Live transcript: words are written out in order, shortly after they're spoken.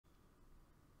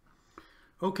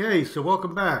Okay, so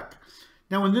welcome back.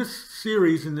 Now in this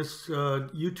series, in this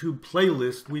YouTube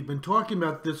playlist, we've been talking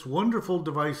about this wonderful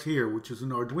device here, which is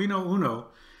an Arduino Uno.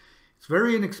 It's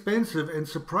very inexpensive and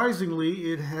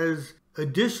surprisingly it has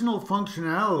additional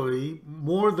functionality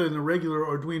more than a regular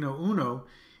Arduino Uno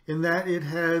in that it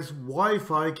has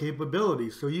Wi-Fi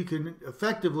capability. So you can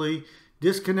effectively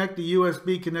disconnect the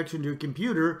USB connection to your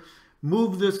computer,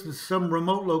 move this to some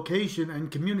remote location and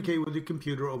communicate with your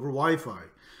computer over Wi-Fi.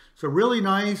 So really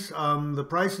nice. The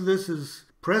price of this is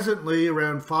presently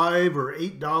around $5 or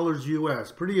 $8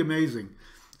 US. Pretty amazing.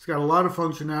 It's got a lot of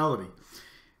functionality.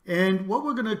 And what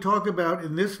we're going to talk about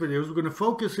in this video is we're going to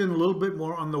focus in a little bit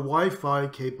more on the Wi-Fi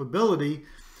capability.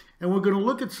 And we're going to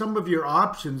look at some of your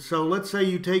options. So let's say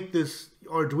you take this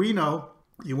Arduino,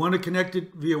 you want to connect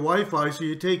it via Wi-Fi, so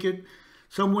you take it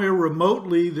somewhere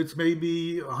remotely that's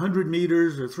maybe 100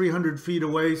 meters or 300 feet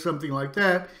away, something like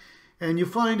that. And you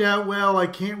find out, well, I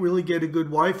can't really get a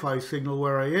good Wi-Fi signal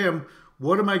where I am.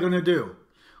 What am I going to do?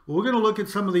 Well, we're going to look at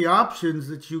some of the options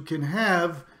that you can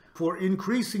have for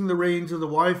increasing the range of the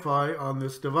Wi-Fi on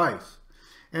this device.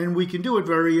 And we can do it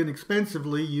very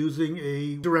inexpensively using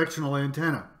a directional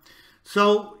antenna.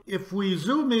 So if we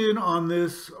zoom in on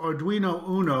this Arduino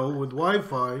Uno with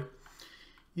Wi-Fi,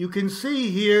 you can see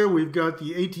here we've got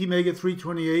the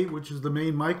ATmega328, which is the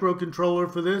main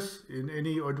microcontroller for this in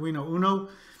any Arduino Uno.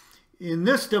 In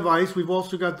this device, we've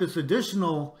also got this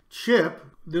additional chip,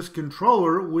 this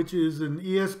controller, which is an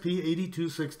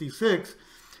ESP8266,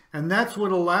 and that's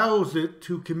what allows it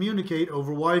to communicate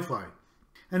over Wi-Fi.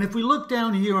 And if we look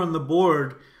down here on the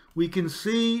board, we can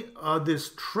see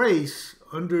this trace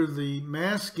under the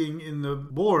masking in the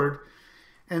board,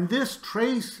 and this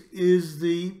trace is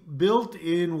the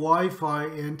built-in Wi-Fi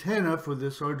antenna for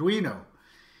this Arduino.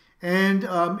 And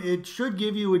it should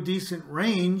give you a decent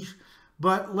range.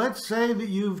 But let's say that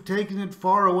you've taken it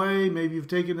far away, maybe you've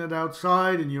taken it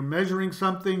outside and you're measuring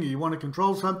something, or you want to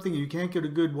control something, and you can't get a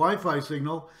good Wi-Fi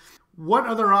signal. What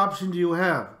other option do you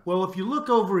have? Well, if you look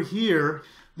over here,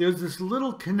 there's this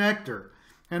little connector,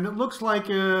 and it looks like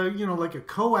a, like a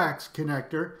coax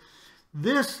connector.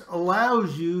 This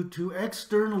allows you to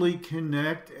externally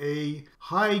connect a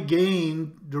high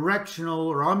gain directional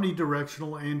or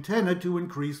omnidirectional antenna to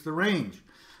increase the range.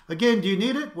 Again, do you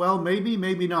need it? Well, maybe,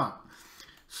 maybe not.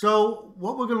 So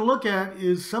what we're going to look at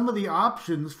is some of the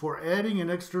options for adding an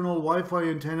external Wi-Fi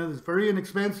antenna that's very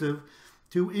inexpensive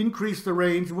to increase the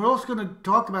range. And we're also going to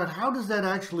talk about how does that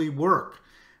actually work?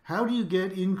 How do you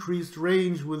get increased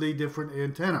range with a different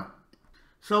antenna?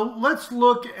 So let's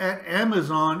look at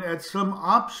Amazon at some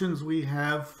options we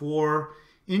have for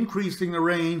increasing the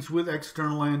range with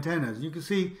external antennas. You can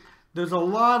see there's a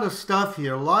lot of stuff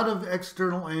here, a lot of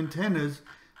external antennas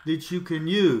that you can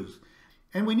use.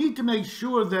 And we need to make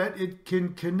sure that it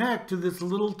can connect to this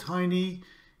little tiny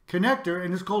connector,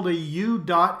 and it's called a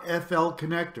U.FL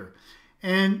connector.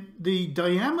 And the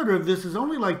diameter of this is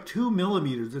only like 2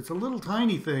 millimeters. It's a little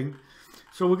tiny thing.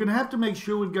 So we're going to have to make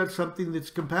sure we've got something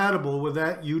that's compatible with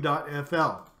that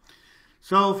U.FL.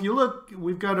 So if you look,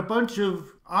 we've got a bunch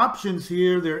of options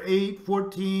here. They're $8,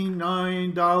 $14,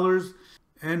 $9.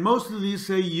 And most of these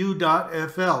say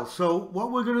U.FL. So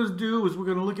what we're going to do is we're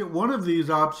going to look at one of these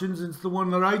options. It's the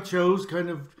one that I chose, kind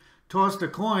of tossed a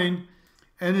coin.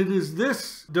 And it is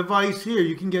this device here.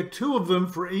 You can get two of them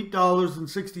for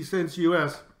 $8.60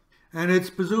 US. And it's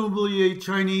presumably a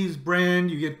Chinese brand.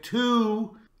 You get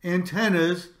two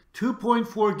antennas, 2.4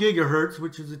 gigahertz,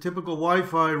 which is a typical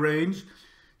Wi-Fi range,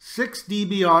 6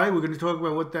 dBi. We're going to talk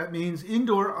about what that means.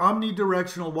 Indoor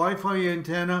omnidirectional Wi-Fi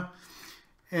antenna.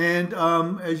 And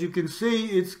as you can see,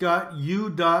 it's got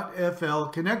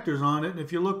U.FL connectors on it. And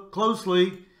if you look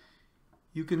closely,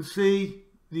 you can see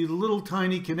these little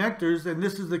tiny connectors. And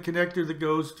this is the connector that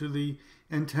goes to the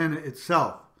antenna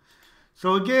itself.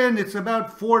 So again, it's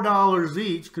about $4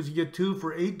 each because you get two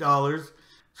for $8.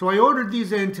 So I ordered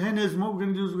these antennas. And what we're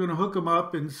going to do is we're going to hook them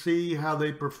up and see how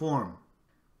they perform.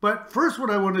 But first, what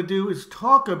I want to do is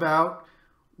talk about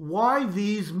why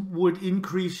these would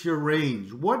increase your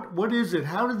range. What is it?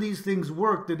 How do these things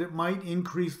work that it might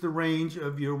increase the range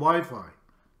of your Wi-Fi?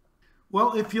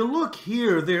 Well, if you look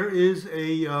here, there is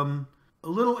a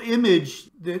little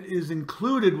image that is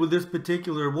included with this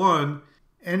particular one,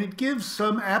 and it gives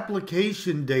some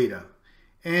application data.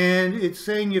 And it's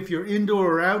saying if you're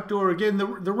indoor or outdoor. Again, the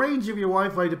range of your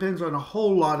Wi-Fi depends on a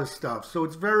whole lot of stuff, so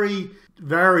it's very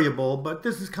variable, but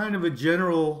this is kind of a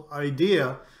general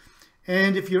idea.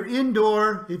 And if you're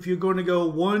indoor, if you're going to go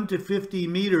 1 to 50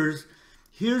 meters,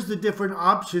 here's the different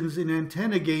options in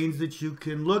antenna gains that you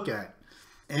can look at.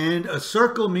 And a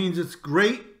circle means it's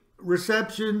great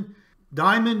reception,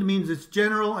 diamond means it's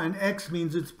general, and X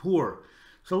means it's poor.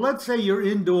 So let's say you're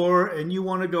indoor and you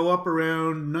want to go up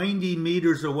around 90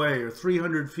 meters away or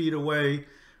 300 feet away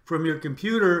from your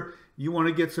computer. You want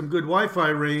to get some good Wi-Fi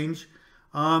range.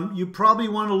 You probably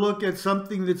want to look at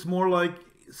something that's more like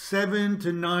 7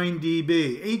 to 9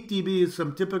 dB. 8 dB is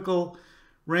some typical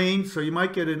range, so you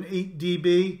might get an 8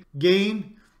 dB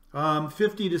gain.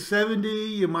 50 to 70,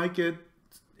 you might get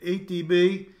 8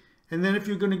 dB. And then if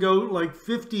you're going to go like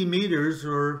 50 meters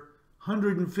or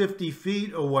 150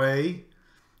 feet away,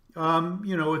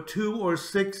 you know, a 2 or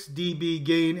 6 dB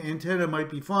gain antenna might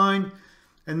be fine.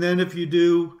 And then if you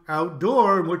do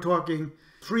outdoor, and we're talking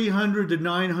 300 to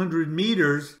 900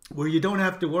 meters, where you don't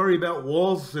have to worry about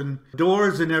walls and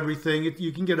doors and everything,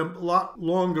 you can get a lot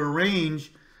longer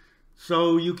range.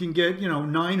 So you can get, you know,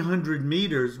 900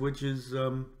 meters, which is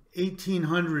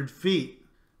 1,800 feet.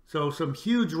 So some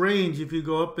huge range if you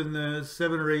go up in the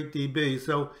 7 or 8 dB.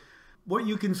 So what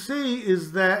you can see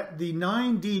is that the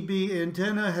 9 dB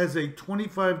antenna has a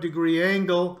 25-degree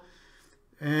angle,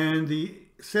 and the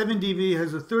 7 dB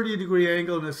has a 30-degree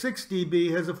angle, and a 6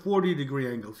 dB has a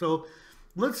 40-degree angle. So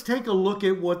let's take a look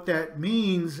at what that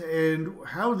means and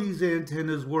how these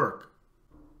antennas work.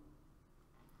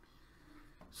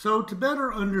 So to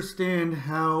better understand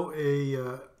how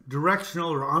a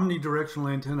directional or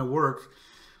omnidirectional antenna works,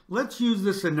 let's use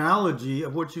this analogy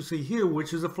of what you see here,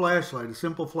 which is a flashlight, a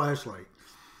simple flashlight.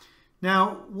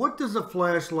 Now, what does a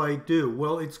flashlight do?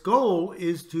 Well, its goal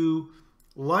is to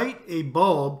light a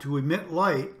bulb, to emit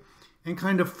light, and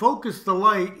kind of focus the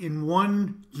light in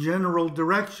one general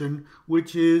direction,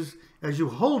 which is, as you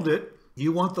hold it,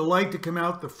 you want the light to come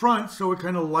out the front so it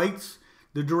kind of lights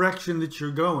the direction that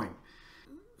you're going.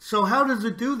 So how does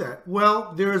it do that?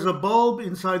 Well, there's a bulb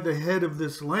inside the head of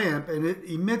this lamp, and it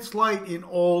emits light in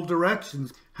all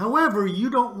directions. However, you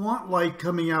don't want light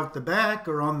coming out the back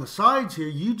or on the sides here.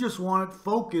 You just want it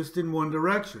focused in one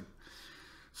direction.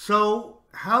 So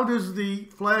how does the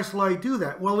flashlight do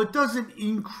that? Well, it doesn't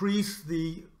increase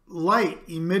the light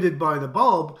emitted by the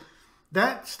bulb.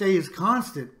 That stays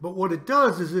constant. But what it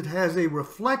does is it has a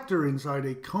reflector inside,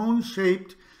 a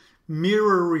cone-shaped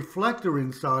mirror reflector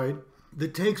inside,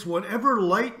 that takes whatever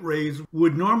light rays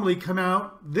would normally come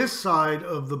out this side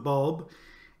of the bulb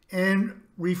and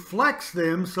reflects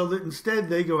them so that instead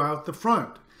they go out the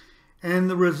front. And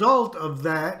the result of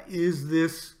that is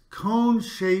this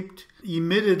cone-shaped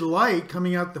emitted light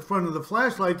coming out the front of the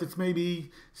flashlight that's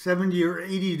maybe 70 or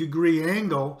 80 degree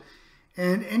angle,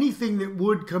 and anything that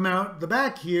would come out the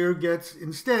back here gets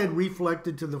instead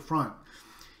reflected to the front.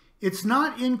 It's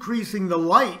not increasing the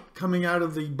light coming out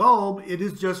of the bulb, it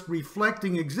is just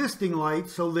reflecting existing light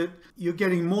so that you're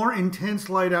getting more intense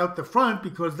light out the front,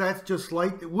 because that's just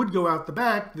light that would go out the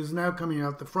back that is now coming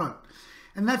out the front.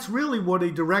 And that's really what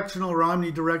a directional or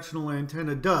omnidirectional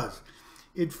antenna does.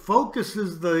 It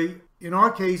focuses in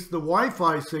our case, the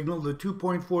Wi-Fi signal, the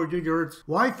 2.4 gigahertz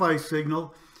Wi-Fi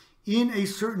signal, in a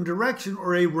certain direction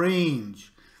or a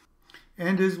range.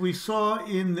 And as we saw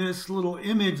in this little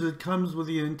image that comes with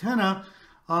the antenna,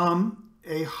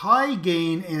 a high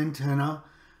gain antenna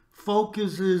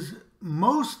focuses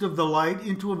most of the light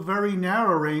into a very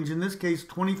narrow range, in this case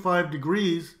 25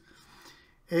 degrees.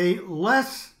 A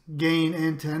less gain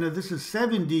antenna, this is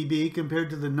 7 dB compared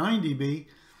to the 9 dB,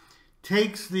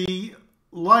 takes the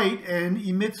light and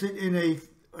emits it in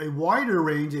a wider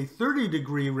range, a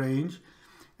 30-degree range,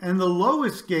 and the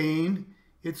lowest gain,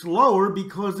 it's lower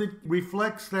because it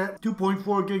reflects that 2.4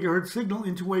 gigahertz signal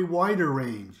into a wider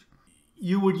range.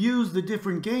 You would use the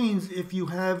different gains if you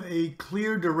have a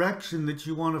clear direction that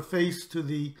you want to face to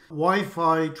the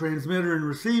Wi-Fi transmitter and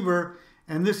receiver,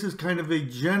 and this is kind of a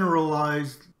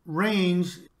generalized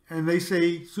range, and they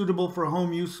say suitable for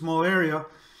home use, small area.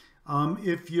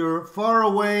 If you're far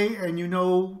away and you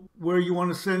know where you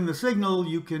want to send the signal,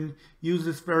 you can use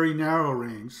this very narrow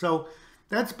range. So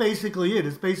that's basically it.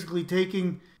 It's basically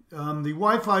taking the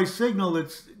Wi-Fi signal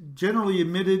that's generally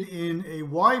emitted in a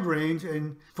wide range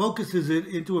and focuses it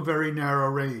into a very narrow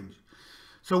range.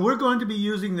 So we're going to be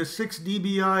using the 6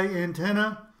 dBi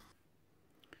antenna.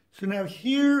 So now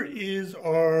here is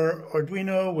our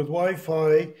Arduino with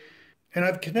Wi-Fi, and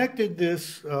I've connected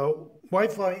this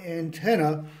Wi-Fi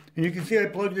antenna, and you can see I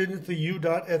plugged it into the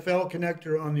U.FL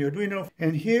connector on the Arduino.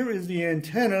 And here is the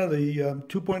antenna, the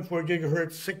 2.4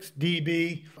 gigahertz 6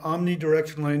 dB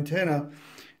omnidirectional antenna.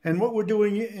 And what we're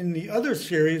doing in the other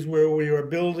series, where we are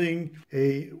building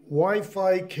a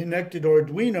Wi-Fi connected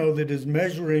Arduino that is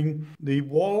measuring the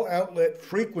wall outlet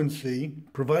frequency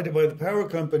provided by the power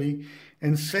company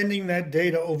and sending that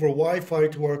data over Wi-Fi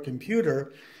to our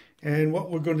computer. And what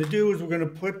we're going to do is we're going to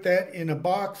put that in a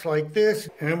box like this,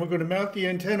 and we're going to mount the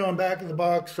antenna on the back of the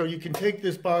box so you can take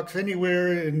this box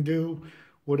anywhere and do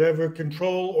whatever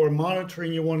control or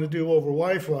monitoring you want to do over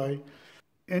Wi-Fi.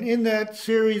 And in that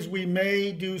series, we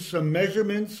may do some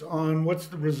measurements on what's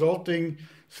the resulting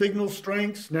signal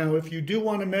strengths. Now, if you do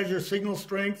want to measure signal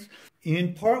strengths,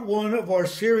 in part one of our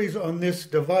series on this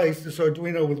device, this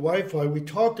Arduino with Wi-Fi, we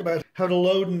talked about how to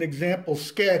load an example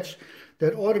sketch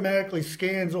that automatically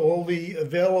scans all the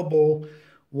available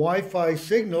Wi-Fi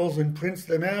signals and prints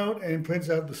them out and prints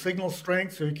out the signal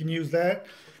strength, so you can use that.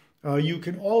 You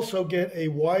can also get a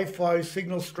Wi-Fi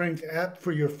signal strength app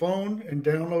for your phone and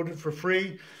download it for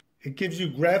free. It gives you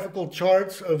graphical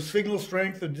charts of signal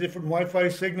strength of different Wi-Fi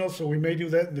signals, so we may do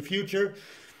that in the future.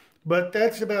 But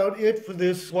that's about it for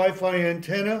this Wi-Fi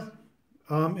antenna.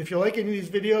 If you like any of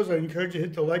these videos, I encourage you to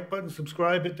hit the like button,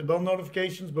 subscribe, hit the bell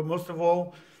notifications, but most of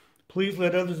all, please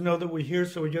let others know that we're here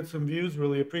so we get some views.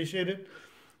 Really appreciate it.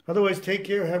 Otherwise, take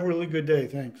care. Have a really good day.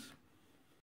 Thanks.